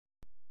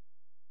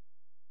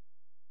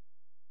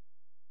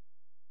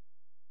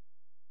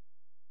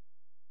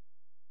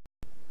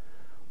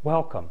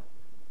Welcome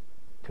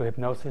to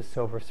Hypnosis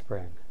Silver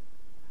Spring.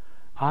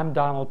 I'm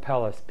Donald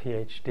Pellis,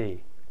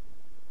 PhD.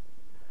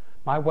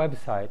 My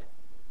website,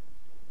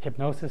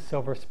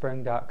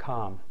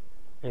 hypnosissilverspring.com,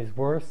 is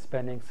worth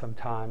spending some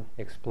time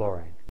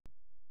exploring.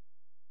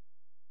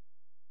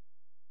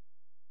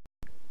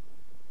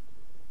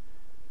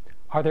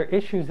 Are there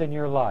issues in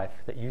your life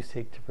that you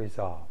seek to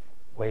resolve?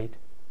 Weight,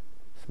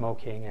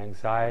 smoking,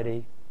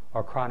 anxiety,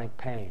 or chronic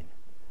pain?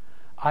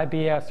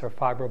 IBS or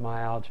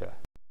fibromyalgia?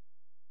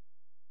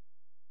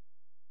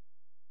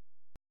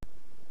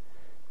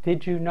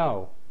 Did you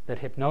know that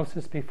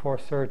hypnosis before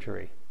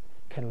surgery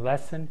can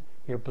lessen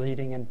your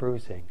bleeding and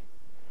bruising,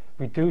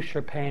 reduce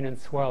your pain and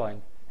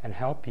swelling, and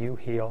help you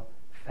heal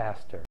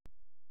faster?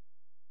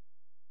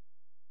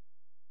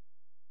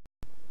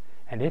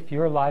 And if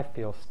your life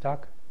feels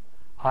stuck,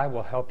 I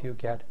will help you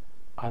get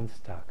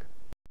unstuck.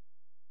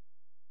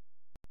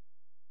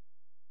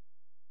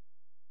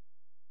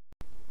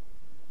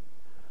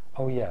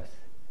 Oh yes,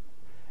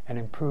 and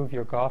improve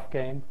your golf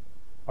game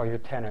or your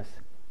tennis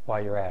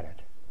while you're at it.